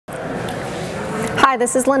Hi,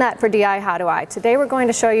 this is Lynette for DI How Do I. Today we're going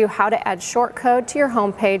to show you how to add shortcode to your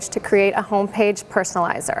homepage to create a homepage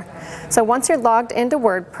personalizer. So once you're logged into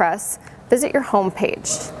WordPress, visit your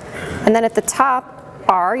homepage. And then at the top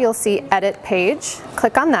bar, you'll see Edit Page.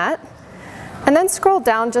 Click on that. And then scroll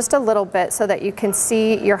down just a little bit so that you can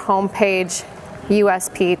see your homepage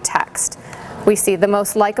USP text. We see the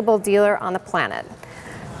most likable dealer on the planet.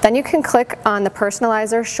 Then you can click on the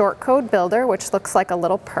Personalizer shortcode builder, which looks like a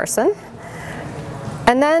little person.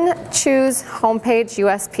 And then choose Homepage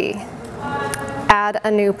USP. Add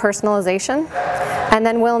a new personalization, and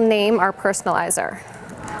then we'll name our personalizer.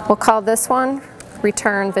 We'll call this one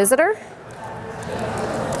Return Visitor.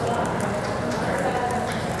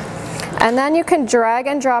 And then you can drag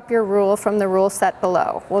and drop your rule from the rule set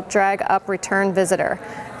below. We'll drag up Return Visitor,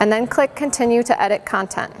 and then click Continue to edit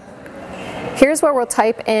content. Here's where we'll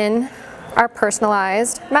type in our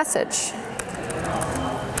personalized message.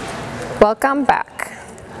 Welcome back.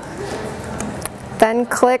 Then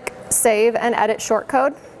click Save and Edit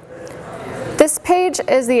Shortcode. This page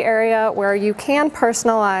is the area where you can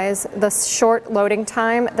personalize the short loading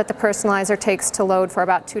time that the personalizer takes to load for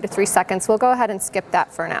about 2 to 3 seconds. We'll go ahead and skip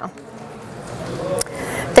that for now.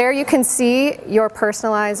 There you can see your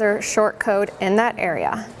personalizer shortcode in that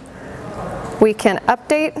area. We can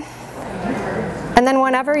update, and then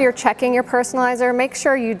whenever you're checking your personalizer, make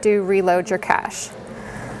sure you do reload your cache.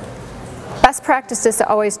 Best practice is to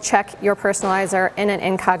always check your personalizer in an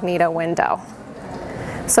incognito window.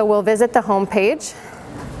 So we'll visit the home page,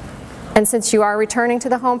 and since you are returning to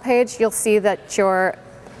the home page, you'll see that your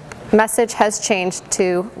message has changed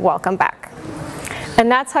to Welcome Back. And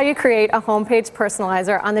that's how you create a homepage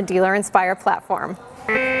personalizer on the Dealer Inspire platform.